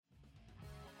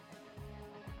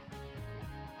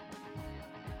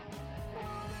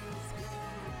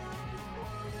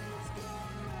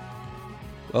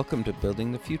Welcome to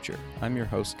Building the Future. I'm your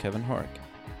host, Kevin Horick.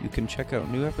 You can check out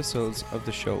new episodes of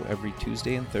the show every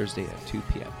Tuesday and Thursday at 2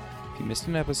 p.m. If you missed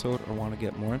an episode or want to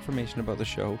get more information about the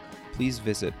show, please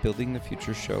visit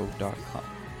buildingthefutureshow.com.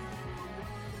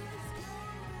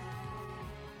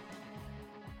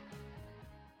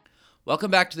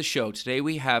 Welcome back to the show. Today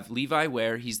we have Levi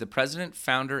Ware. He's the president,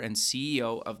 founder, and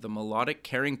CEO of the Melodic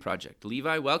Caring Project.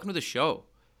 Levi, welcome to the show.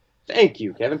 Thank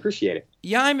you, Kevin. Appreciate it.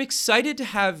 Yeah, I'm excited to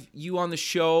have you on the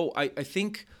show. I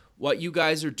think what you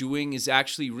guys are doing is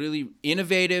actually really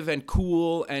innovative and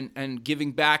cool and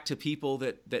giving back to people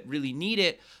that really need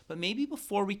it. But maybe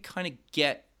before we kind of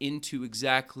get into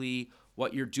exactly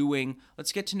what you're doing,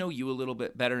 let's get to know you a little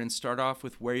bit better and start off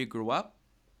with where you grew up.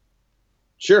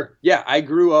 Sure. Yeah, I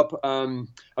grew up, I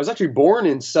was actually born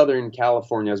in Southern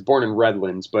California. I was born in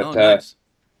Redlands, but Nice.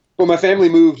 Well, my family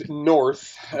moved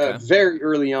north very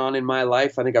early on in my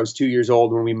life. I think I was 2 years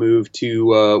old when we moved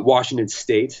to Washington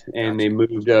State, and They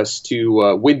moved us to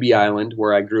Whidbey Island,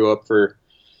 where I grew up till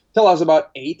I was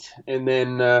about 8. And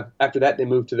then after that, they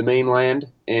moved to the mainland,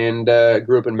 and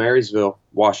grew up in Marysville,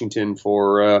 Washington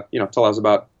for, till I was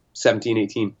about 17,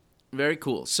 18. Very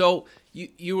cool. So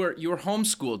you were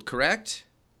homeschooled, correct?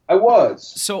 I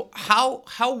was. So how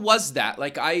was that?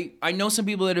 Like I know some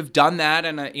people that have done that,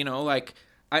 and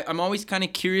I'm always kind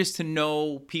of curious to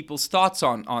know people's thoughts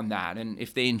on that and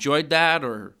if they enjoyed that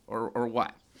or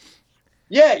what.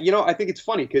 Yeah, I think it's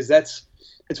funny because it's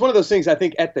one of those things. I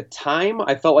think at the time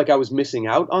I felt like I was missing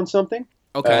out on something.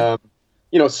 Okay.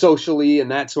 Socially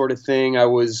and that sort of thing. I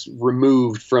was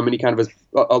removed from any kind of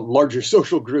a larger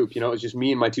social group. It was just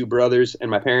me and my 2 brothers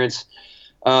and my parents.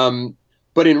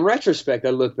 But in retrospect,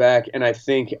 I look back and I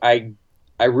think I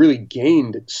really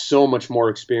gained so much more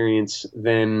experience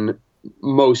than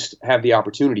most have the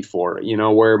opportunity for,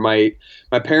 where my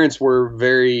parents were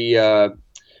very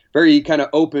kind of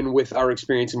open with our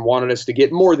experience and wanted us to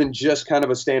get more than just kind of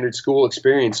a standard school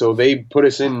experience. So they put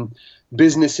us in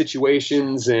business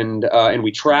situations and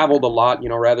we traveled a lot,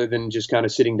 rather than just kind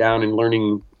of sitting down and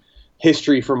learning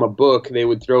history from a book. They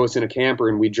would throw us in a camper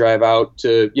and we'd drive out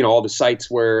to, all the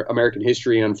sites where American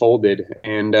history unfolded.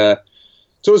 And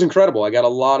so it was incredible. I got a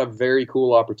lot of very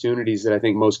cool opportunities that I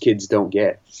think most kids don't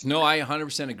get. No, I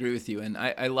 100% agree with you. And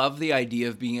I love the idea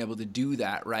of being able to do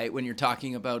that, right? When you're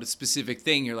talking about a specific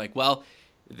thing, you're like, well,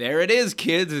 there it is,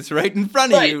 kids. It's right in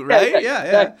front of you, right?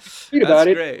 Yeah. Read about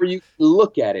it, where you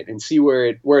look at it and see where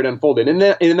it unfolded. And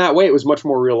in that way, it was much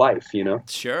more real life,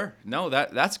 Sure. No,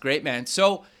 that's great, man.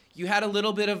 So you had a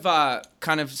little bit of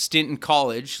kind of stint in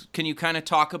college. Can you kind of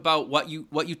talk about what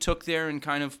you took there and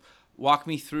kind of walk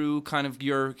me through kind of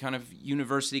your kind of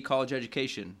university college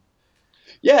education?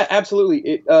 Yeah,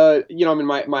 absolutely.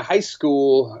 My high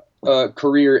school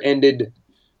career ended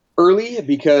early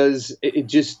because it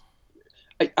just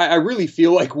I really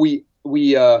feel like we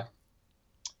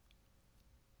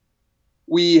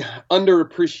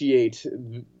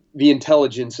underappreciate the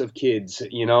intelligence of kids,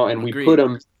 and Agreed. We put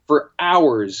them for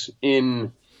hours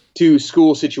into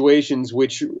school situations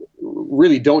which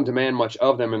really don't demand much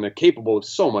of them, and they're capable of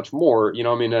so much more.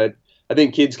 I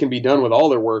think kids can be done with all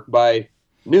their work by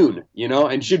noon,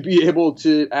 and should be able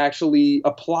to actually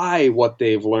apply what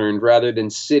they've learned rather than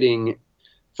sitting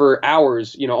for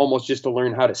hours, almost just to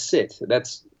learn how to sit.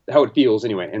 That's how it feels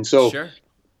anyway. And so, Sure.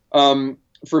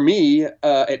 For me,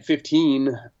 at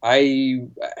 15, I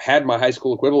had my high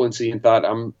school equivalency and thought,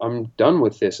 I'm done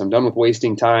with this. I'm done with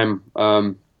wasting time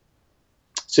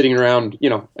sitting around,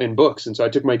 in books. And so I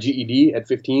took my GED at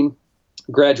 15,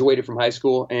 graduated from high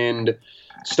school, and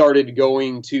started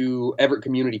going to Everett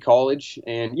Community College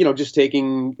and, just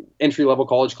taking entry-level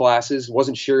college classes.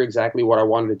 Wasn't sure exactly what I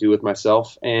wanted to do with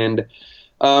myself. And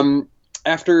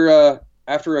after a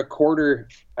quarter,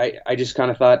 I just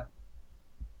kind of thought,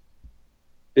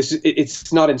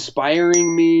 it's not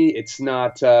inspiring me. It's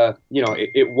not,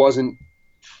 it wasn't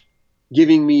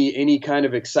giving me any kind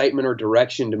of excitement or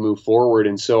direction to move forward.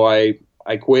 And so I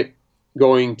quit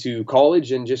going to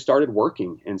college and just started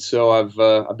working. And so I've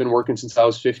been working since I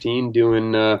was 15,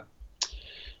 doing a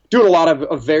lot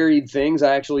of varied things.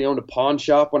 I actually owned a pawn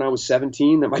shop when I was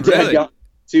 17 that my dad got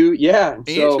to. Yeah. And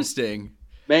so interesting.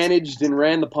 Managed and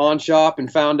ran the pawn shop and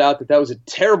found out that was a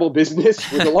terrible business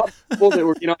with a lot of people that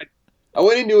were, I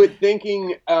went into it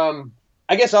thinking,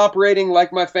 I guess operating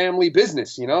like my family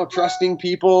business, trusting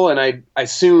people. And I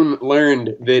soon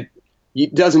learned that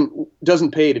it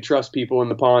doesn't pay to trust people in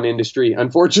the pawn industry,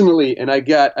 unfortunately. And I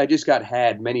just got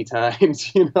had many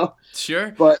times,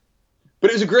 Sure. But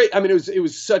it was it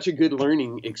was such a good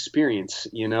learning experience,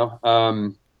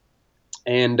 and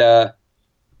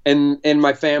and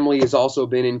my family has also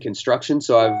been in construction,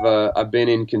 so I've been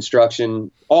in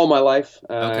construction all my life,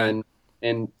 Okay.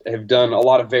 and have done a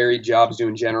lot of varied jobs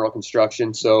doing general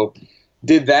construction. So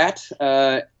did that,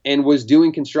 and was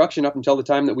doing construction up until the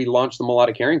time that we launched the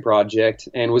Melodic Herring Project,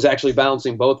 and was actually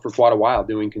balancing both for quite a while,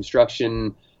 doing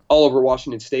construction all over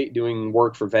Washington State, doing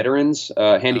work for veterans,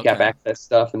 handicap Okay. access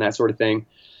stuff, and that sort of thing,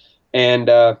 and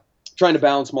trying to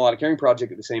balance Melodic Herring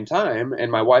Project at the same time.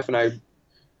 And my wife and I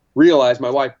realized,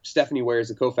 my wife Stephanie Ware is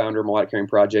the co-founder of Melodic Herring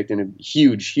Project and a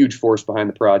huge force behind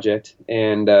the project,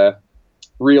 and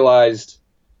realized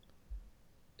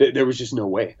there was just no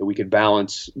way that we could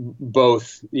balance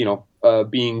both,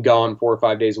 being gone 4 or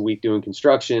 5 days a week doing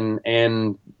construction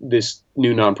and this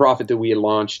new nonprofit that we had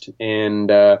launched.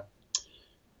 And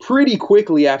pretty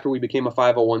quickly after we became a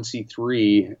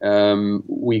 501c3,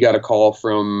 we got a call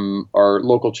from our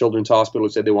local children's hospital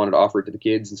who said they wanted to offer it to the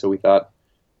kids. And so we thought,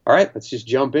 all right, let's just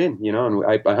jump in, and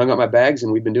I hung up my bags,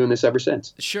 and we've been doing this ever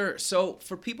since. Sure. So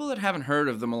for people that haven't heard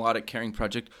of the Melodic Herring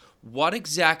Project, what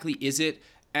exactly is it?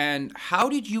 And how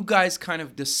did you guys kind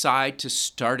of decide to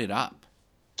start it up?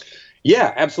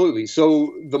 Yeah, absolutely.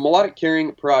 So the Melodic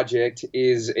Herring Project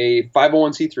is a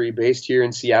 501c3 based here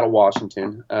in Seattle,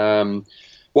 Washington.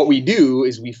 What we do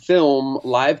is we film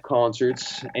live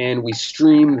concerts and we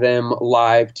stream them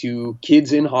live to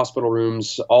kids in hospital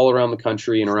rooms all around the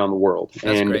country and around the world.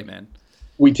 That's and great, man.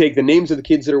 we take the names of the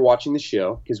kids that are watching the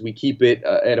show, because we keep it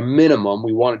at a minimum.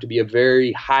 We want it to be a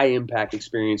very high impact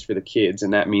experience for the kids,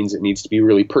 and that means it needs to be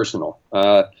really personal.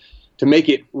 To make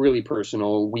it really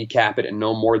personal, we cap it at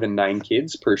no more than 9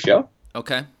 kids per show.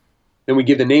 Okay. Then we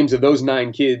give the names of those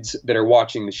 9 kids that are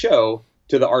watching the show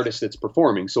to the artist that's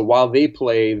performing. So while they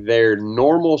play their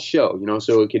normal show,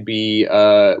 so it could be,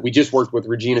 we just worked with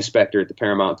Regina Spektor at the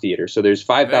Paramount Theater. So there's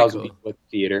 5,000 Very cool. people at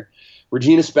the theater.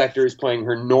 Regina Spektor is playing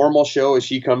her normal show as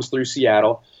she comes through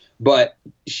Seattle, but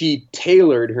she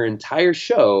tailored her entire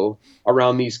show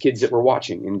around these kids that were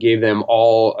watching and gave them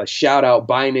all a shout out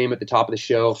by name at the top of the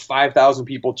show. 5,000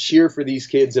 people cheer for these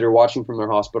kids that are watching from their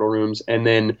hospital rooms. And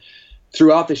then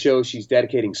throughout the show, she's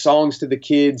dedicating songs to the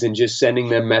kids and just sending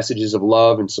them messages of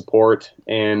love and support.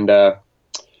 And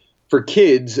for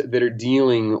kids that are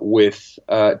dealing with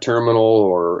terminal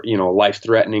or,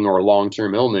 life-threatening or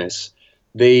long-term illness,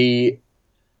 they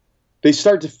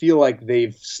start to feel like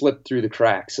they've slipped through the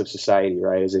cracks of society,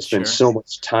 right? As they spend so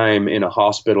much time in a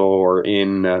hospital or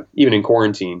in even in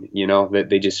quarantine, that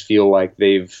they just feel like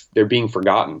they're being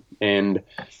forgotten. And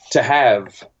to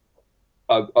have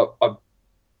a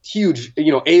huge,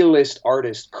 A-list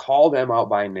artist call them out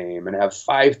by name and have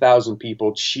 5,000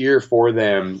 people cheer for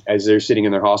them as they're sitting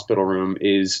in their hospital room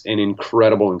is an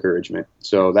incredible encouragement.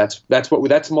 So that's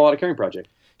the Melodic Herring Project.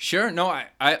 Sure. No,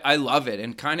 I love it.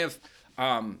 And kind of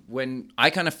when I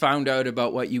kind of found out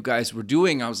about what you guys were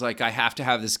doing, I was like, I have to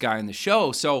have this guy in the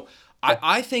show. So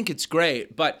I think it's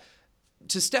great. But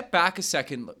to step back a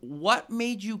second, what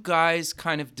made you guys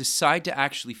kind of decide to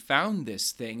actually found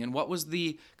this thing? And what was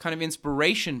the kind of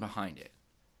inspiration behind it?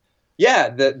 Yeah,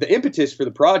 the impetus for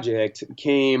the project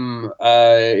came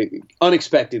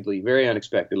unexpectedly, very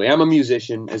unexpectedly. I'm a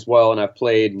musician as well, and I've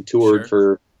played and toured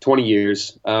for 20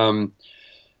 years.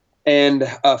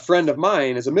 And a friend of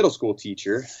mine is a middle school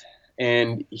teacher,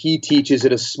 and he teaches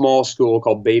at a small school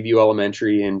called Bayview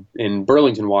Elementary in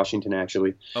Burlington, Washington,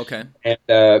 actually. Okay.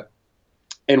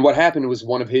 And what happened was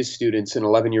one of his students, an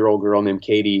 11-year-old girl named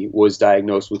Katie, was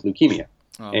diagnosed with leukemia.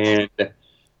 Oh. And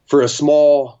for a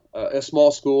small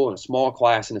school and a small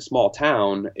class in a small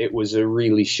town, it was a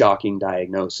really shocking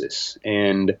diagnosis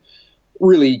and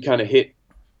really kind of hit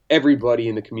everybody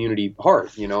in the community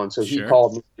hard, And so he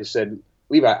called me and said,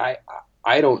 Levi,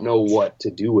 I don't know what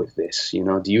to do with this.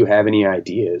 Do you have any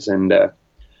ideas? And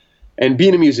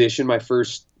being a musician, my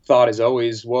first thought is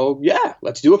always, well, yeah,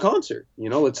 let's do a concert.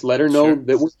 Let's let her know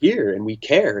that we're here and we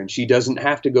care, and she doesn't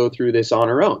have to go through this on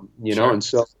her own. And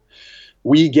so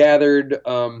we gathered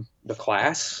the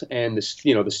class and the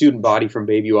student body from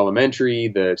Bayview Elementary,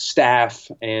 the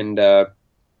staff, and a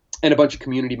bunch of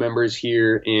community members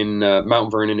here in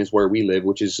Mount Vernon is where we live,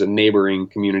 which is a neighboring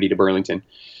community to Burlington.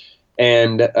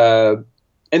 And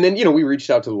then, we reached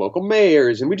out to the local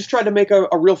mayors, and we just tried to make a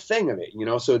real thing of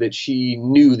it, so that she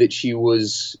knew that she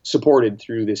was supported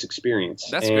through this experience.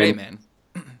 That's great, man.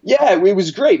 Yeah, it was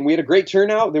great. And we had a great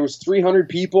turnout. There was 300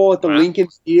 people at the Lincoln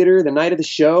Theater the night of the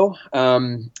show.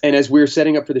 And as we were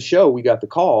setting up for the show, we got the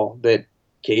call that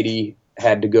Katie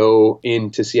had to go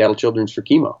into Seattle Children's for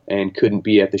chemo and couldn't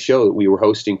be at the show that we were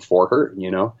hosting for her,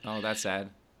 Oh, that's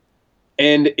sad.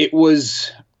 And it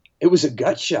was a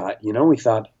gut shot, We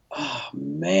thought, oh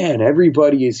man,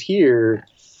 everybody is here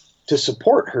to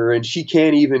support her, and she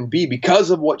can't even be,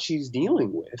 because of what she's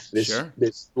dealing with,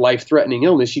 this life-threatening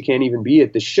illness, she can't even be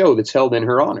at the show that's held in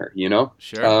her honor, you know?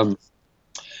 Sure.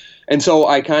 And so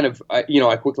I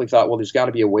quickly thought, well, there's got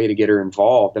to be a way to get her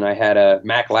involved. And I had a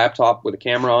Mac laptop with a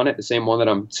camera on it, the same one that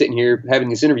I'm sitting here having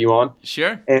this interview on.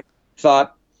 Sure. And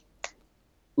thought,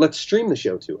 let's stream the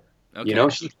show to her. Okay. You know,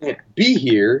 she can't be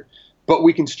here, but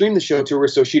we can stream the show to her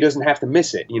so she doesn't have to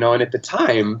miss it, you know? And at the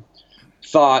time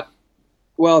thought,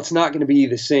 well, it's not going to be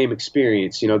the same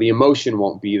experience. You know, the emotion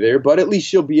won't be there, but at least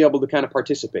she'll be able to kind of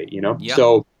participate, you know? Yeah.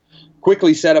 So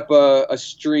quickly set up a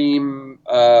stream.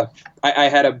 I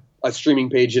had a streaming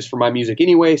page just for my music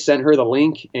anyway, sent her the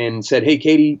link and said, hey,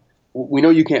 Katie, we know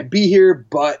you can't be here,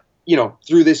 but, you know,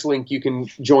 through this link, you can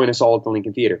join us all at the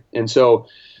Lincoln Theater. And so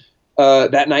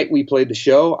that night we played the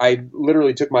show. I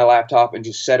literally took my laptop and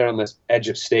just set it on the edge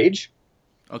of stage.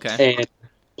 Okay. And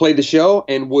played the show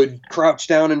and would crouch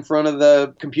down in front of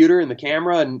the computer and the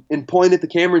camera and point at the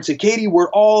camera and say, Katie, we're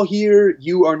all here.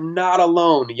 You are not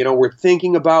alone. You know, we're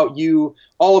thinking about you.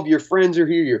 All of your friends are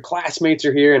here. Your classmates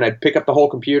are here. And I'd pick up the whole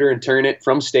computer and turn it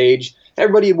from stage.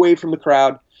 Everybody would wave from the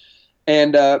crowd.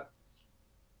 And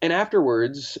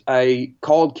afterwards, I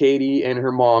called Katie and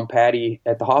her mom, Patty,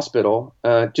 at the hospital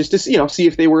just to, you know, see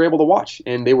if they were able to watch.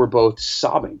 And they were both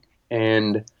sobbing.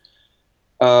 And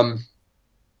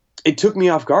it took me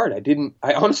off guard.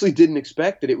 I honestly didn't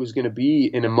expect that it was going to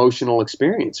be an emotional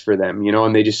experience for them, you know,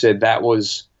 and they just said that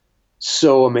was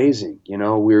so amazing. You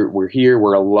know, we're here,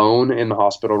 we're alone in the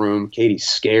hospital room. Katie's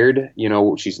scared, you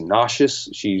know, she's nauseous,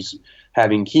 she's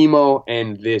having chemo,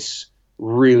 and this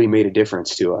really made a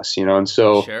difference to us, you know? And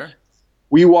so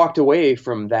we walked away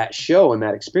from that show and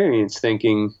that experience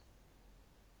thinking,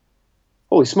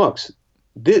 holy smokes,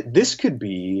 this could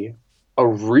be a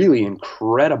really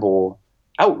incredible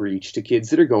outreach to kids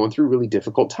that are going through really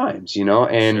difficult times, you know,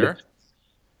 and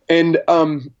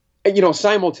you know,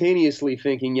 simultaneously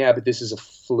thinking, yeah, but this is a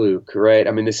fluke, right?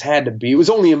 I mean, it was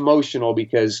only emotional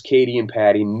because Katie and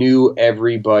Patty knew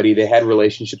everybody. They had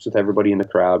relationships with everybody in the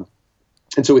crowd.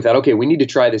 And so we thought, okay, we need to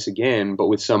try this again, but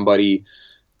with somebody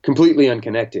completely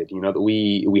unconnected, you know, that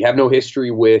we have no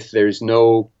history with. There's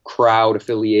no crowd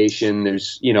affiliation.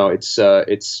 There's, you know, it's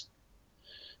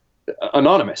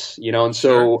anonymous, you know, and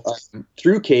so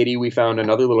through Katie, we found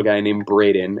another little guy named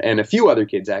Braden and a few other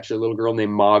kids, actually, a little girl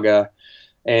named Maga,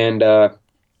 and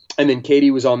then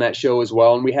Katie was on that show as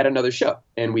well, and we had another show,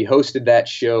 and we hosted that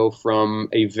show from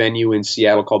a venue in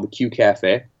Seattle called the Q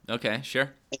Cafe. Okay,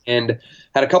 sure. And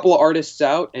had a couple of artists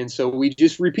out, and so we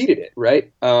just repeated it,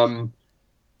 right?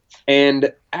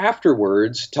 And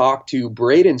afterwards talked to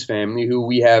Braden's family, who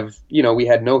we had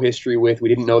no history with. We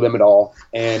didn't know them at all,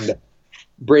 and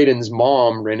Braden's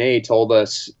mom, Renee, told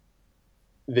us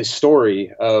this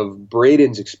story of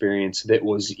Braden's experience that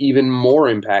was even more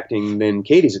impacting than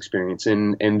Katie's experience.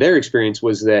 And their experience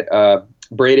was that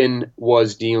Braden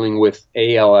was dealing with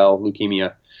ALL,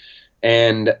 leukemia,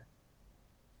 and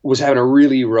was having a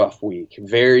really rough week,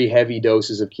 very heavy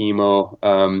doses of chemo,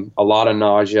 a lot of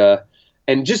nausea,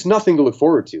 and just nothing to look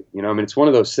forward to. You know, I mean, it's one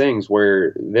of those things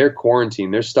where they're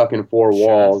quarantined, they're stuck in four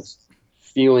walls,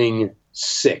 feeling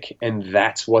sick, and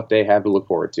that's what they have to look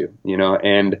forward to, you know.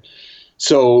 And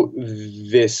so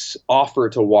this offer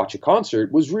to watch a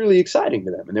concert was really exciting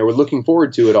to them, and they were looking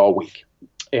forward to it all week.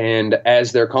 And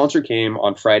as their concert came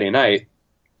on Friday night,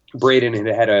 Braden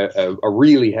had a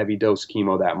really heavy dose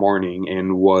chemo that morning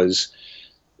and was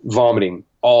vomiting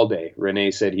all day.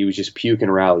 Renee said he was just puke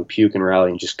and rally,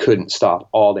 and just couldn't stop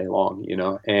all day long, you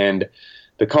know. And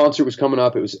the concert was coming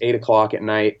up. It was 8:00 at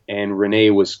night, and Renee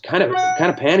was kind of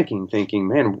panicking, thinking,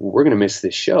 "Man, we're gonna miss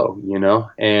this show," you know,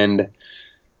 and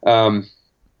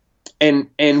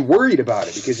worried about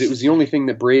it because it was the only thing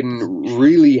that Braden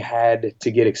really had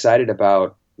to get excited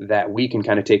about that week and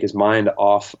kind of take his mind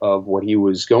off of what he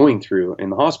was going through in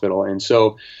the hospital. And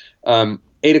so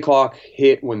 8:00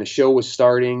 hit when the show was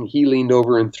starting. He leaned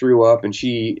over and threw up, and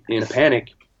she, in a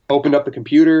panic, opened up the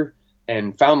computer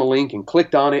and found the link and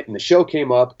clicked on it, and the show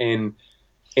came up, and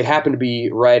it happened to be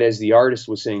right as the artist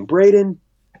was saying, "Braden,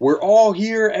 we're all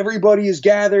here. Everybody is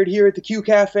gathered here at the Q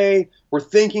Cafe. We're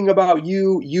thinking about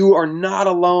you. You are not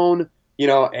alone," you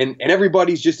know, and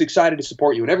everybody's just excited to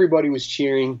support you, and everybody was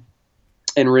cheering.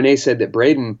 And Renee said that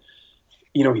Braden,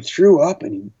 you know, he threw up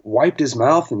and he wiped his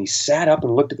mouth and he sat up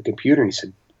and looked at the computer and he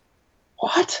said,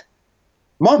 "What?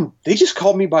 Mom, they just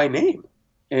called me by name."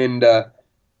 And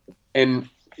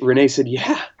Renee said,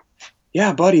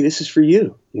 yeah, buddy, this is for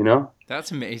you, you know?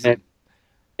 That's amazing.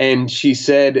 And she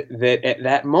said that at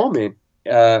that moment,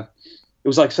 it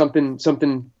was like something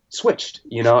switched,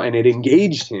 and it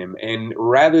engaged him. And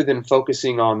rather than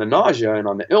focusing on the nausea and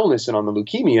on the illness and on the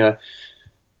leukemia,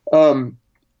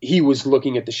 he was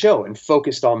looking at the show and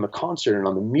focused on the concert and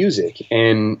on the music.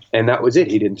 And that was it.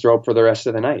 He didn't throw up for the rest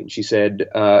of the night. And she said,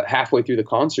 halfway through the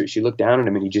concert, she looked down at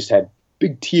him and he just had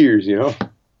big tears,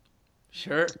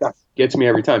 Sure. That gets me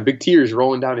every time. Big tears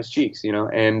rolling down his cheeks,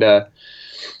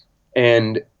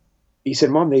 and he said,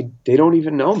 Mom, they don't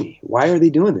even know me. Why are they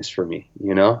doing this for me?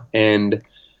 And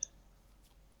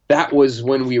that was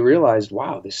when we realized,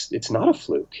 wow, it's not a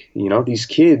fluke. These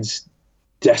kids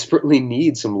desperately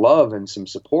need some love and some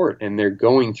support, and they're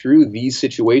going through these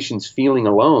situations feeling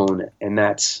alone, and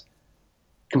that's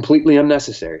completely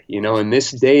unnecessary. In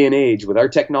this day and age with our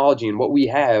technology and what we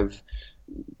have,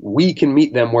 we can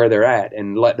meet them where they're at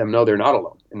and let them know they're not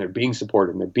alone, and they're being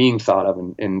supported and they're being thought of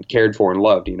and cared for and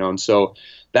loved, and so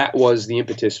that was the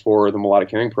impetus for the Melodic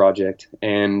Caring Project.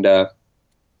 And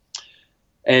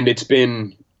it's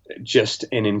been just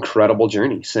an incredible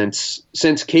journey since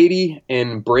Katie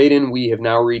and Braden. We have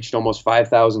now reached almost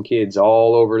 5,000 kids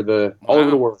all over the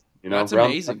world. That's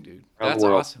amazing, dude. That's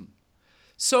awesome.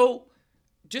 So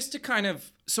just to kind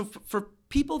of, for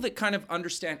people that kind of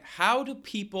understand, how do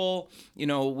people,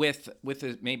 with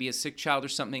maybe a sick child or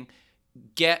something,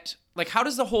 get, like, how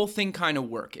does the whole thing kind of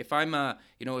work? If I'm a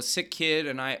sick kid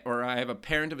and I have a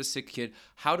parent of a sick kid,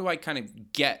 how do I kind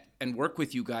of get and work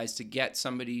with you guys to get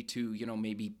somebody to,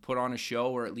 maybe put on a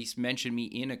show or at least mention me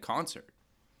in a concert?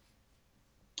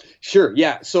 Sure.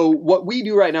 Yeah. So what we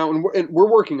do right now, and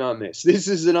we're working on this. This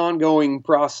is an ongoing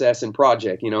process and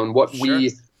project, and what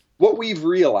we've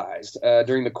realized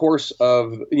during the course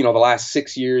of the last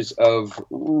 6 years of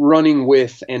running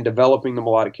with and developing the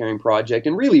Melodic Caring Project,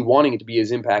 and really wanting it to be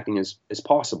as impacting as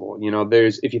possible.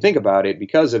 If you think about it,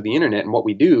 because of the internet and what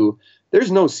we do,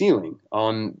 there's no ceiling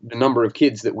on the number of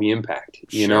kids that we impact.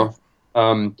 Sure.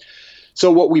 So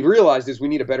what we've realized is we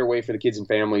need a better way for the kids and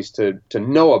families to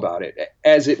know about it.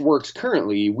 As it works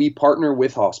currently, we partner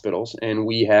with hospitals, and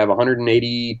we have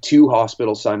 182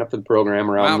 hospitals signed up for the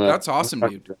program around. Wow, that's awesome,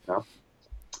 dude. Right now.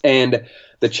 And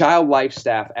the child life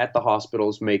staff at the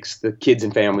hospitals makes the kids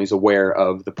and families aware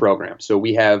of the program. So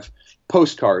we have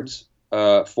postcards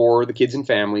for the kids and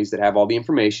families that have all the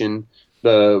information,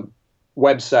 the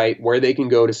website where they can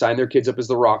go to sign their kids up as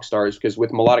the rock stars, because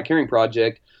with Melodic Caring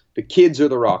Project, the kids are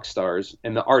the rock stars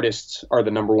and the artists are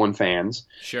the number one fans.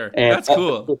 Sure. And that's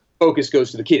cool. The focus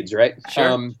goes to the kids, right?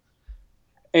 Sure.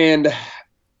 And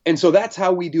so that's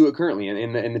how we do it currently.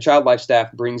 And the child life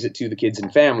staff brings it to the kids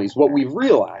and families. What we've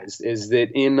realized is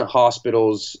that in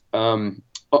hospitals,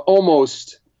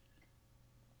 almost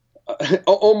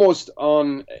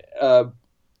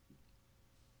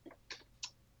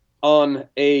on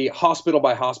a hospital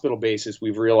by hospital basis,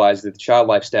 we've realized that the child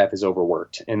life staff is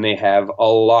overworked, and they have a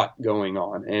lot going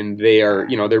on, and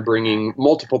they're bringing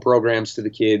multiple programs to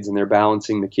the kids, and they're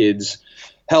balancing the kids'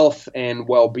 health and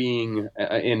well-being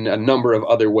in a number of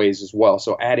other ways as well.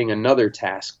 So adding another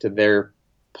task to their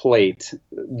plate,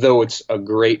 though it's a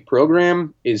great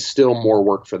program, is still more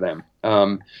work for them.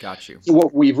 Got you. So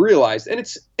what we've realized, and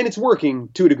it's working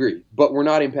to a degree, but we're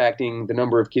not impacting the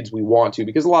number of kids we want to,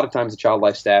 because a lot of times the child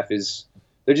life staff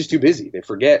they're just too busy. They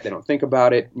forget, they don't think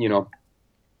about it,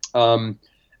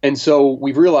 and so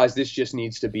we've realized this just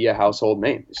needs to be a household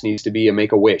name. This needs to be a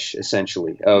Make-A-Wish,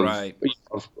 essentially,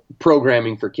 of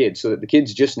programming for kids, so that the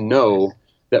kids just know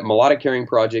that Melodic Caring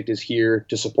Project is here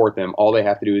to support them. All they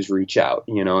have to do is reach out,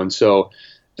 and so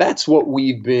that's what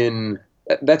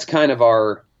that's kind of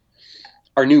our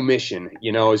new mission,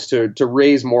 is to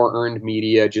raise more earned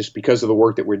media, just because of the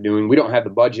work that we're doing. We don't have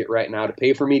the budget right now to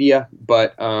pay for media,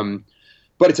 but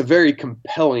it's a very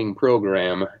compelling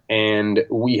program, and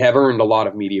we have earned a lot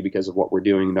of media because of what we're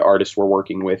doing, the artists we're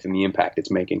working with, and the impact it's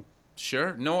making.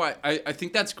 Sure. No, I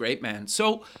think that's great, man.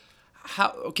 So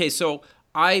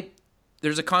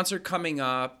there's a concert coming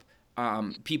up.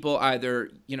 People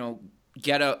either,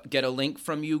 get a link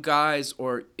from you guys,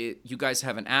 or you guys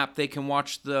have an app they can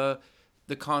watch the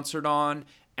concert on,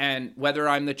 and whether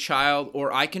I'm the child,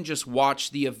 or I can just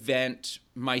watch the event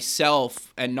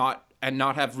myself and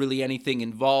not have really anything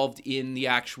involved in the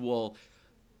actual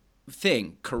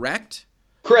thing, correct?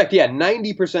 Correct. Yeah.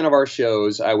 90% of our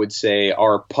shows, I would say,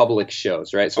 are public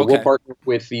shows, right? So We'll partner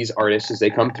with these artists as they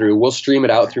come through. We'll stream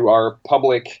it out through our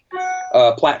public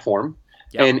platform.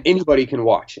 Yep. And anybody can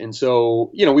watch. And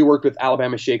so, we worked with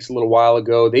Alabama Shakes a little while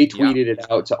ago. They tweeted it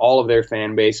out to all of their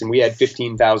fan base, and we had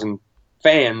 15,000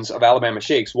 fans of Alabama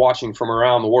Shakes watching from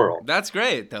around the world. That's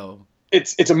great, though.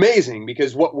 It's amazing,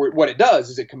 because what it does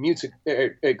is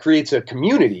it creates a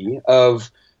community of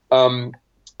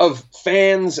of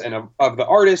fans and of the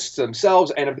artists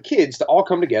themselves and of the kids to all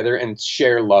come together and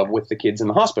share love with the kids in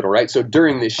the hospital, right? So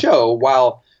during this show,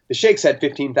 while the Shakes had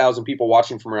 15,000 people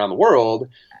watching from around the world,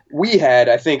 we had,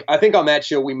 I think on that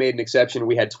show we made an exception.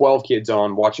 We had 12 kids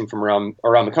on watching from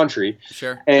around the country.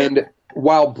 Sure. And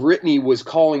while Brittany was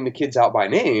calling the kids out by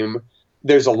name,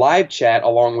 there's a live chat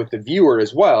along with the viewer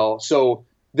as well. So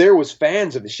there was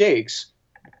fans of the Shakes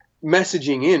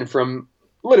messaging in from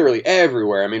literally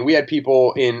everywhere. I mean, we had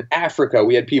people in Africa,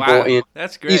 we had people in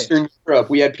That's great. Eastern Europe,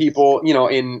 we had people,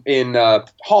 in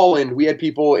Holland, we had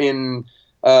people in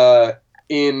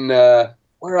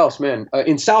where else, man?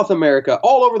 In South America,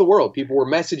 all over the world, people were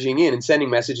messaging in and sending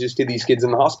messages to these kids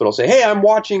in the hospital. Say, hey, I'm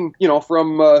watching,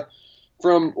 from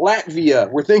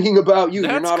Latvia. We're thinking about you.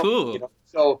 That's You're not cool.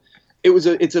 So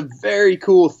it's a very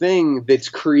cool thing that's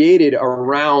created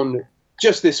around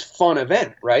just this fun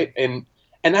event, right? And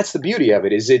that's the beauty of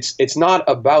it. Is it's not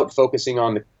about focusing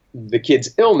on the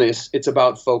kids' illness. It's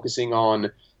about focusing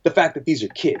on the fact that these are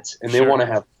kids and they want to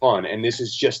have fun, and this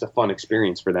is just a fun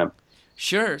experience for them.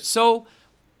 Sure. So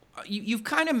you've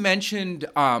kind of mentioned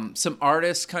some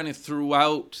artists kind of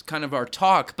throughout kind of our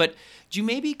talk, but do you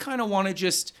maybe kind of want to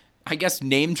just, I guess,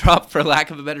 name drop, for lack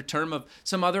of a better term, of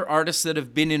some other artists that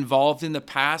have been involved in the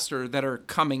past or that are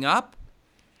coming up?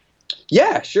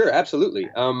 Yeah, sure, absolutely.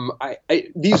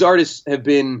 These artists have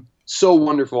been so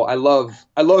wonderful. I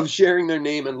love sharing their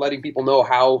name and letting people know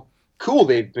how cool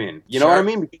they've been. You know what I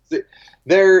mean? Because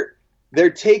they're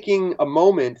taking a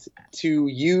moment to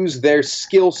use their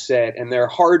skill set and their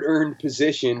hard-earned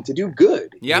position to do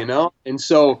good. Yep. And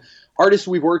so artists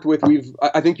we've worked with,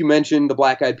 I think you mentioned the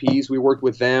Black Eyed Peas. We worked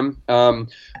with them.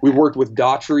 We've worked with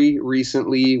Daughtry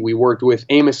recently. We worked with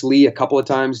Amos Lee a couple of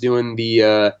times doing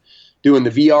the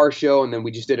VR show, and then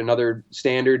we just did another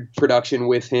standard production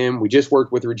with him. We just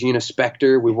worked with Regina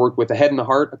Spektor. We've worked with The Head and the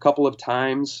Heart a couple of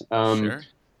times. Sure.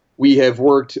 We have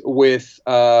worked with,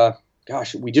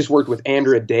 we just worked with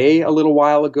Andra Day a little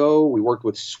while ago. We worked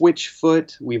with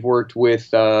Switchfoot. We've worked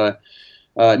with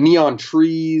Neon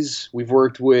Trees. We've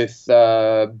worked with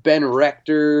Ben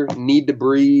Rector, Need to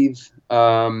Breathe.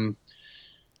 So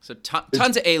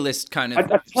tons of A-list kind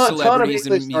of celebrities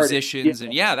and musicians,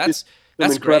 and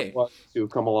that's great. To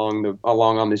come along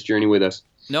on this journey with us.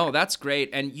 No, that's great.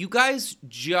 And you guys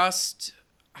just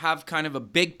have kind of a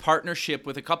big partnership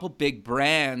with a couple big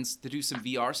brands to do some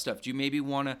VR stuff. Do you maybe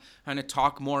want to kind of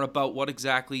talk more about what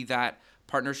exactly that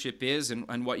partnership is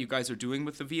and what you guys are doing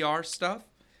with the VR stuff?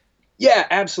 Yeah,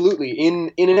 absolutely.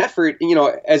 In an effort,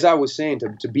 as I was saying,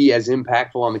 to be as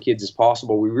impactful on the kids as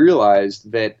possible, we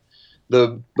realized that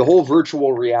the whole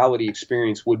virtual reality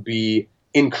experience would be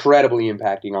incredibly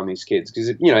impacting on these kids. Because,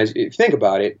 if you think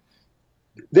about it,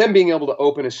 them being able to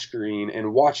open a screen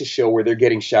and watch a show where they're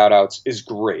getting shout outs is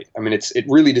great. I mean, it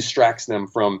really distracts them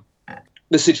from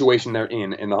the situation they're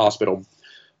in the hospital.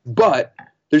 But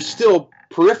they're still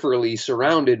peripherally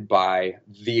surrounded by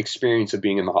the experience of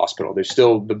being in the hospital. There's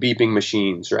still the beeping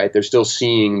machines, right? They're still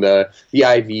seeing the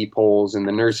IV poles, and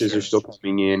the nurses are still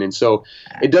coming in. And so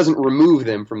it doesn't remove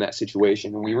them from that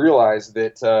situation. And we realized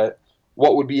that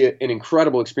what would be an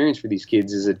incredible experience for these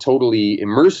kids is a totally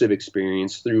immersive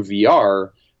experience through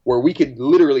VR, where we could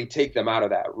literally take them out of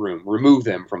that room, remove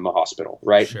them from the hospital,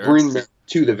 right? Sure. Bring them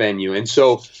to the venue. And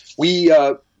so we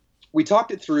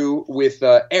talked it through with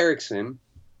Ericsson,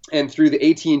 and through the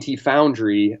AT&T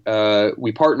Foundry,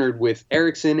 we partnered with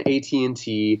Ericsson,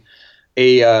 AT&T,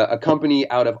 a company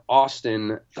out of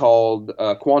Austin called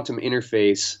Quantum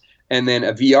Interface, and then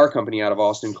a VR company out of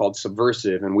Austin called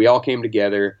Subversive. And we all came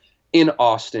together in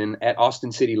Austin at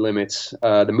Austin City Limits,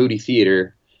 the Moody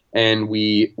Theater, and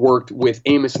we worked with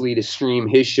Amos Lee to stream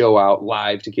his show out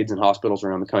live to kids in hospitals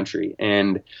around the country.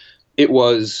 And it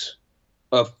was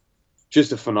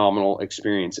just a phenomenal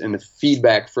experience, and the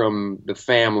feedback from the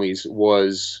families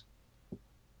was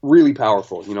really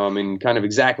powerful. Kind of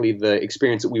exactly the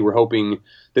experience that we were hoping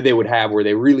that they would have, where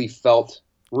they really felt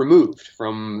removed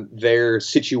from their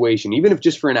situation, even if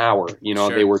just for an hour. Sure.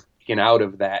 They were taken out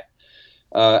of that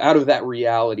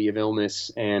reality of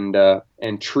illness and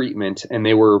treatment, and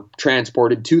they were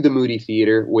transported to the Moody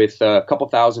Theater with a couple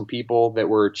thousand people that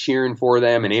were cheering for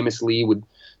them. And Amos Lee would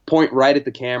point right at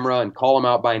the camera and call them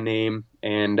out by name.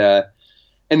 And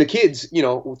the kids,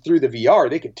 through the VR,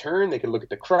 they could turn, they could look at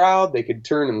the crowd, they could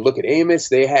turn and look at Amos.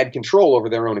 They had control over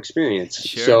their own experience.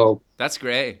 Sure. So that's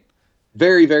great.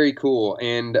 Very, very cool.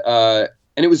 And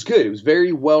it was good. It was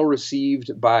very well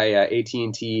received by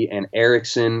AT&T and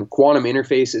Ericsson. Quantum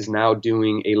Interface is now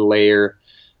doing a layer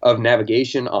of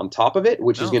navigation on top of it,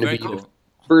 which is going to be the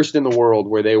first in the world,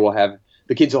 where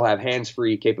the kids will have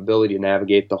hands-free capability to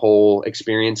navigate the whole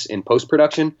experience in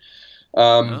post-production.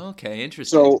 Okay,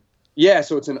 interesting. So yeah,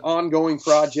 so it's an ongoing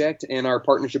project, and our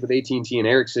partnership with AT&T and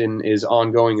Ericsson is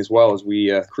ongoing as well as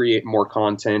we create more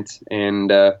content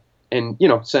and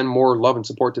send more love and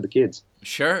support to the kids.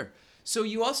 Sure. So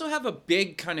you also have a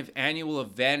big kind of annual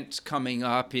event coming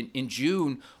up in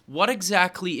June. What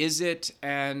exactly is it,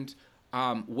 and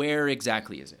where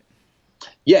exactly is it?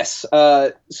 Yes.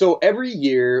 So every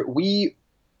year we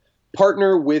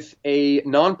partner with a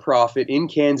nonprofit in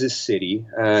Kansas City,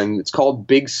 and it's called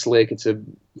Big Slick. It's a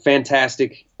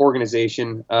fantastic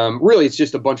organization. Really, it's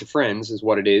just a bunch of friends, is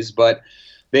what it is. But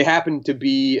they happen to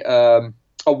be a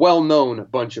well-known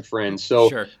bunch of friends. So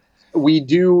Sure. we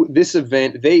do this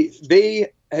event. They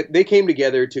came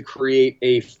together to create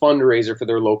a fundraiser for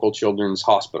their local children's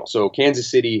hospital. So Kansas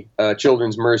City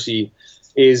Children's Mercy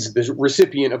is the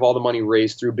recipient of all the money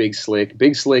raised through Big Slick.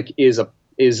 Big Slick is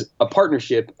a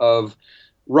partnership of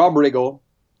Rob Riggle,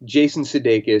 Jason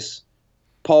Sudeikis,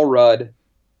 Paul Rudd,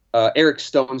 Eric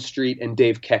Stone Street, and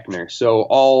Dave Keckner. So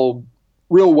all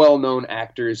real well-known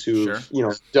actors who've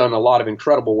done a lot of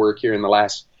incredible work here in the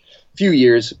last few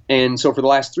years. And so for the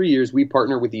last 3 years, we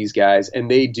partner with these guys,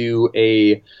 and they do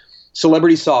a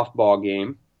celebrity softball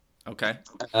game. Okay.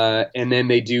 And then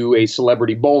they do a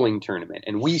celebrity bowling tournament,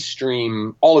 and we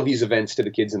stream all of these events to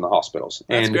the kids in the hospitals.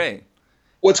 That's and great.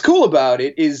 What's cool about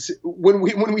it is when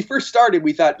we first started,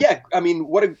 we thought, yeah, I mean,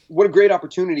 what a great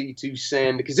opportunity to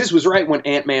send, because this was right when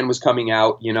Ant-Man was coming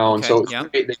out, and so it's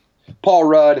great that Paul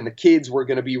Rudd and the kids were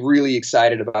going to be really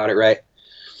excited about it, right?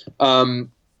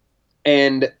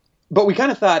 But we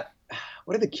kind of thought,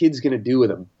 what are the kids going to do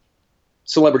with a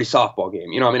celebrity softball game?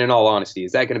 I mean, in all honesty,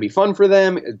 is that going to be fun for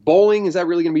them? Bowling, is that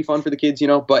really going to be fun for the kids?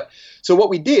 But so what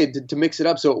we did to mix it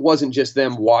up, so it wasn't just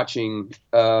them watching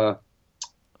a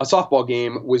softball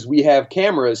game, was we have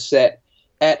cameras set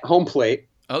at home plate.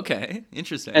 Okay,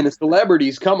 interesting. And the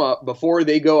celebrities come up before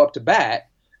they go up to bat,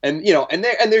 and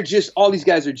they're just, all these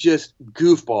guys are just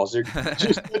goofballs. They're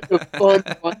just a fun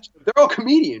bunch. They're all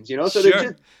comedians, so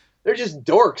they're just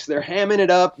dorks. They're hamming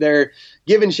it up. They're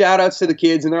giving shout outs to the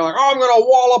kids, and they're like, "Oh, I'm gonna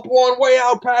wallop one way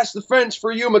out past the fence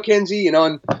for you, Mackenzie," and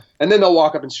then they'll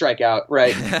walk up and strike out,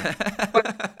 right?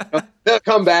 They'll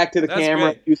come back to the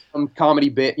camera, do some comedy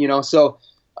bit, so.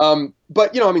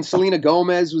 But I mean, Selena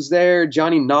Gomez was there,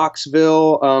 Johnny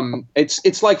Knoxville.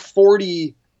 It's like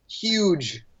 40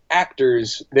 huge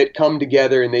actors that come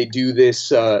together, and they do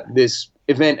this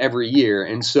event every year.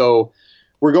 And so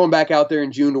we're going back out there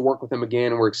in June to work with them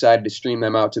again, and we're excited to stream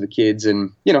them out to the kids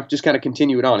and just kind of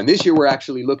continue it on. And this year we're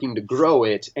actually looking to grow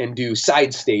it and do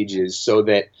side stages so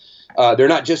that they're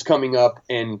not just coming up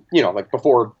and like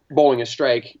before bowling a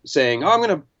strike saying, "Oh, I'm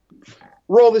going to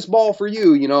roll this ball for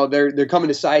you." They're coming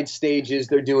to side stages.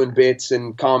 They're doing bits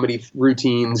and comedy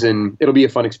routines, and it'll be a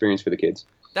fun experience for the kids.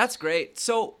 That's great.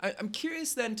 So I'm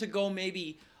curious then to go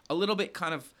maybe a little bit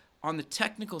kind of on the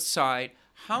technical side.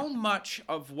 How much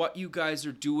of what you guys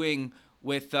are doing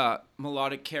with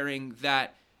melodic caring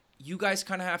that you guys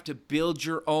kind of have to build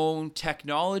your own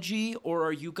technology, or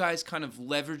are you guys kind of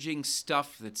leveraging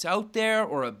stuff that's out there,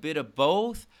 or a bit of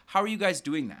both? How are you guys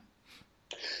doing that?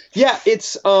 Yeah,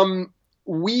 it's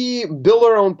we build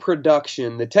our own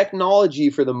production. The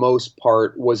technology, for the most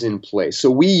part, was in place.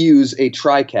 So we use a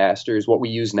TriCaster is what we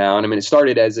use now. And I mean, it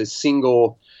started as a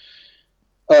single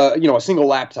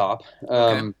laptop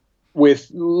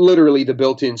with literally the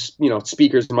built-in,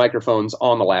 speakers and microphones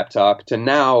on the laptop, to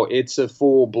now it's a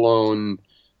full-blown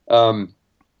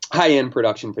high-end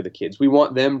production for the kids. We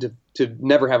want them to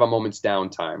never have a moment's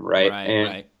downtime, right?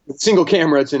 Right. With single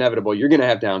camera, it's inevitable. You're going to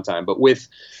have downtime. But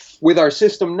with our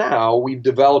system now, we've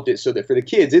developed it so that for the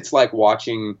kids, it's like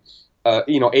watching,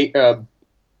 like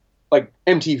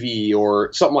MTV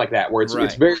or something like that, where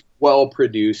it's very well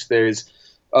produced. There's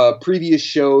previous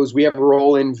shows. We have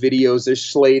roll-in videos. There's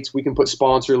slates. We can put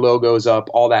sponsor logos up,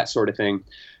 all that sort of thing.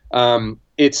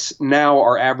 It's now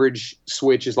our average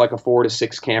switch is like a 4 to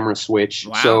 6 camera switch.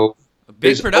 Wow. So a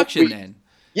big production then.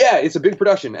 Yeah, it's a big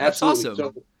production. That's absolutely.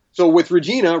 Awesome. So with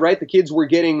Regina, right, the kids were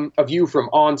getting a view from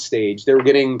on stage. They were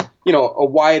getting, a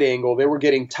wide angle. They were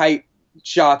getting tight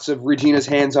shots of Regina's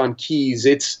hands on keys.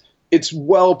 It's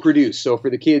well produced. So for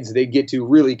the kids, they get to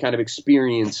really kind of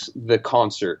experience the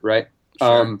concert, right?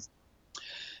 Sure.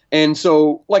 And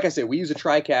so, like I said, we use a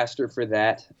TriCaster for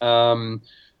that.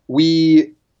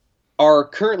 We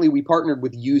partnered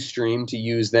with Ustream to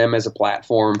use them as a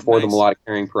platform for the Melodic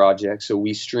Caring Project. So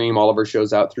we stream all of our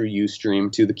shows out through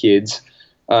Ustream to the kids.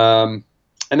 And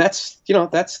that's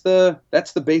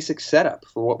the basic setup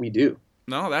for what we do.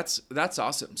 No, that's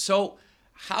awesome. So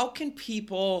how can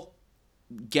people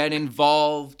get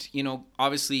involved,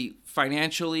 obviously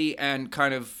financially and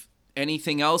kind of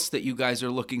anything else that you guys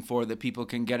are looking for that people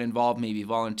can get involved, maybe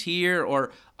volunteer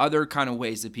or other kind of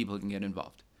ways that people can get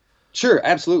involved? Sure,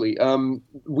 absolutely.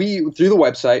 We through the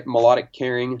website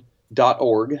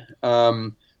melodiccaring.org,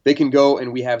 they can go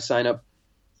and we have sign up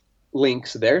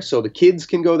links there, so the kids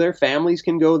can go there, families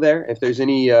can go there. If there's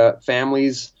any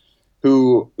families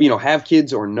who have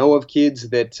kids or know of kids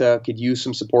that could use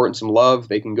some support and some love,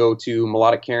 they can go to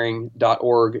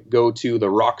melodiccaring.org, go to the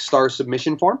Rockstar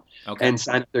submission form, and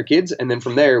sign up their kids. And then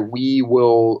from there, we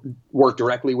will work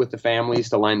directly with the families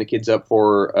to line the kids up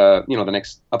for the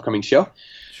next upcoming show.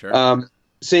 Sure.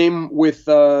 Same with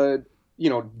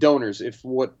donors. If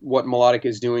what Melodic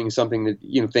is doing is something that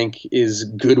think is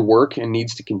good work and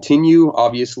needs to continue,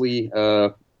 obviously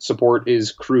support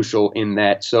is crucial in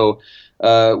that. So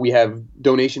we have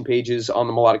donation pages on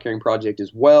the Melodic Caring Project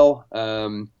as well.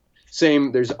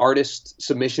 Same, there's artist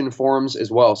submission forms as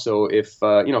well. So if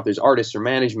there's artists or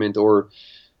management or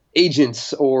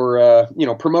agents or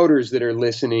promoters that are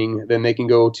listening, then they can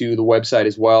go to the website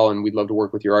as well. And we'd love to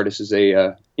work with your artists as they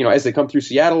as they come through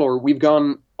Seattle, or we've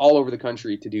gone all over the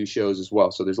country to do shows as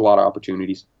well. So there's a lot of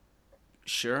opportunities.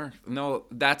 Sure. No,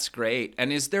 that's great.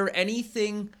 And is there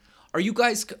anything? Are you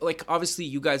guys, like, obviously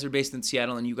you guys are based in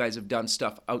Seattle and you guys have done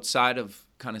stuff outside of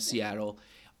kind of Seattle.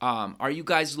 Are you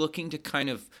guys looking to kind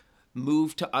of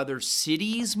move to other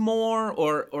cities more,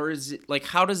 or is it like,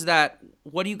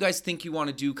 what do you guys think you want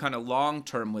to do kind of long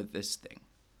term with this thing?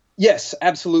 Yes,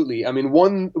 absolutely. I mean,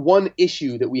 one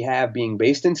issue that we have being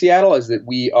based in Seattle is that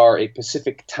we are a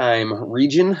Pacific time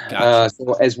region. Gotcha.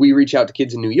 So as we reach out to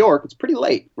kids in New York, it's pretty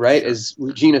late, right? Sure. As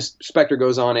Regina Spektor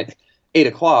goes on at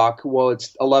 8:00, well,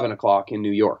 it's 11:00 in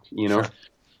New York, Sure.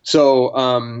 So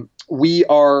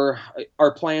our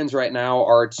plans right now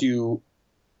are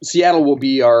Seattle will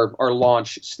be our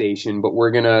launch station, but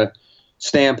we're going to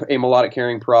stamp a Melodic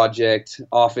Caring Project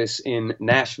office in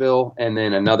Nashville and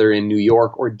then another in New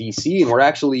York or DC. And we're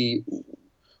actually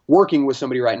working with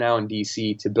somebody right now in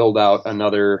DC to build out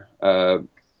another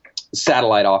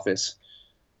satellite office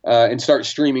and start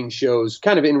streaming shows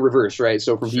kind of in reverse, right?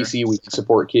 So from Sure. DC, we can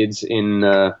support kids on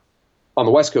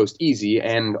the West Coast easy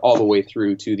and all the way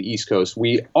through to the East Coast.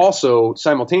 We also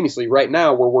simultaneously, right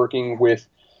now, we're working with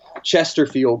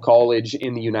Chesterfield College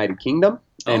in the United Kingdom.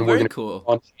 And we're going to be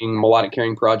launching Melodic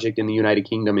Caring Project in the United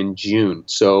Kingdom in June.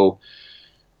 So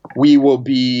we will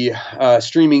be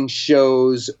streaming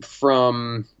shows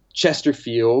from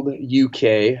Chesterfield,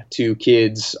 UK, to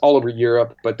kids all over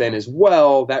Europe, but then as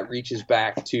well, that reaches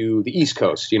back to the East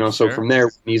Coast, So Sure. from there,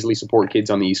 we can easily support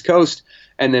kids on the East Coast.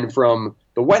 And then from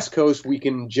the West Coast, we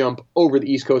can jump over the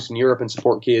East Coast in Europe and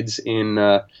support kids in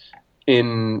the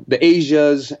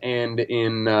Asias and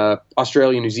in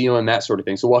Australia, New Zealand, that sort of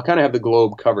thing. So we'll kind of have the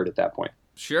globe covered at that point.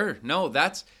 Sure. No,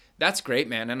 that's great,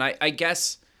 man. And I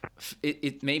guess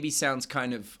it maybe sounds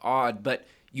kind of odd, but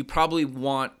you probably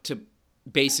want to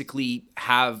basically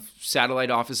have satellite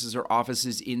offices or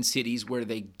offices in cities where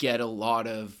they get a lot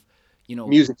of,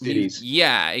 music cities.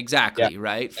 Yeah, exactly. Yeah,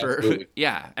 right. absolutely.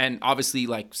 And obviously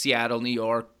like Seattle, New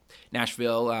York,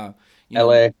 Nashville,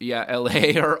 LA. Yeah,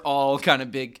 LA are all kind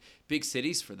of big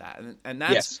cities for that. And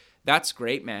that's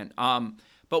great, man.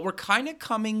 But we're kind of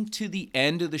coming to the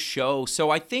end of the show. So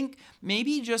I think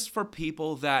maybe just for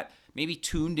people that maybe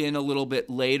tuned in a little bit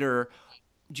later,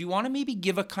 do you want to maybe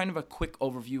give a kind of a quick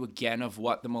overview again of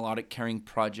what the Melodic Caring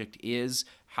Project is,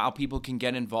 how people can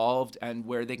get involved, and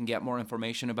where they can get more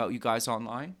information about you guys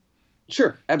online?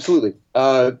 Sure, absolutely.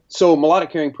 So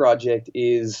Melodic Caring Project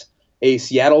is a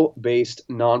Seattle-based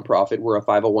nonprofit. We're a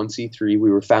 501c3.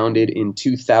 We were founded in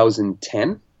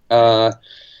 2010.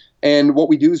 And what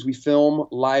we do is we film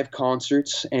live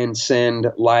concerts and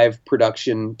send live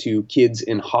production to kids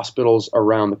in hospitals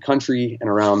around the country and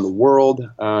around the world.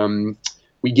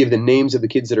 We give the names of the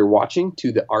kids that are watching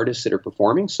to the artists that are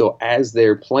performing. So as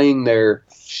they're playing their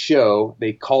show,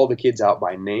 they call the kids out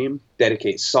by name,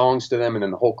 dedicate songs to them, and then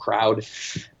the whole crowd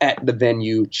at the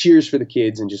venue cheers for the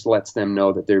kids and just lets them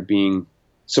know that they're being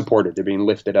supported, they're being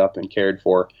lifted up and cared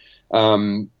for.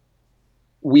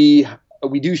 We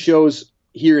do shows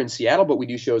here in Seattle, but we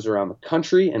do shows around the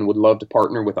country and would love to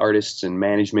partner with artists and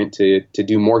management to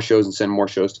do more shows and send more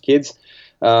shows to kids.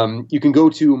 You can go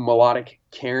to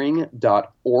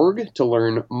melodiccaring.org to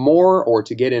learn more or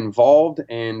to get involved,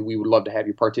 and we would love to have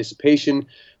your participation.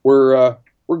 We're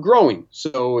growing,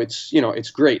 so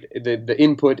it's great. The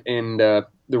input and the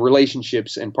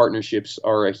relationships and partnerships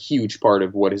are a huge part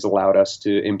of what has allowed us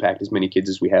to impact as many kids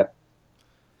as we have.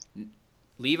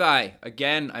 Levi,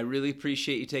 again, I really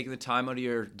appreciate you taking the time out of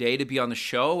your day to be on the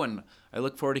show, and I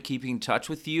look forward to keeping in touch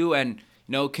with you. And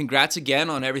congrats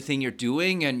again on everything you're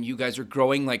doing, and you guys are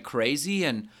growing like crazy.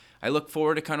 And I look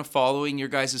forward to kind of following your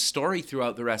guys' story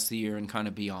throughout the rest of the year and kind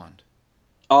of beyond.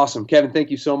 Awesome. Kevin,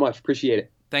 thank you so much. Appreciate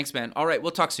it. Thanks, man. All right,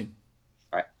 we'll talk soon.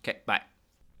 All right. Okay, bye.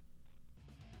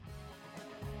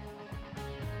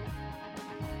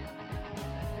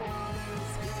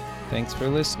 Thanks for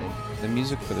listening. The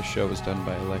music for the show was done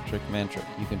by Electric Mantra.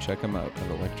 You can check them out at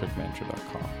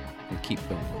electricmantra.com and keep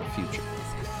building the future.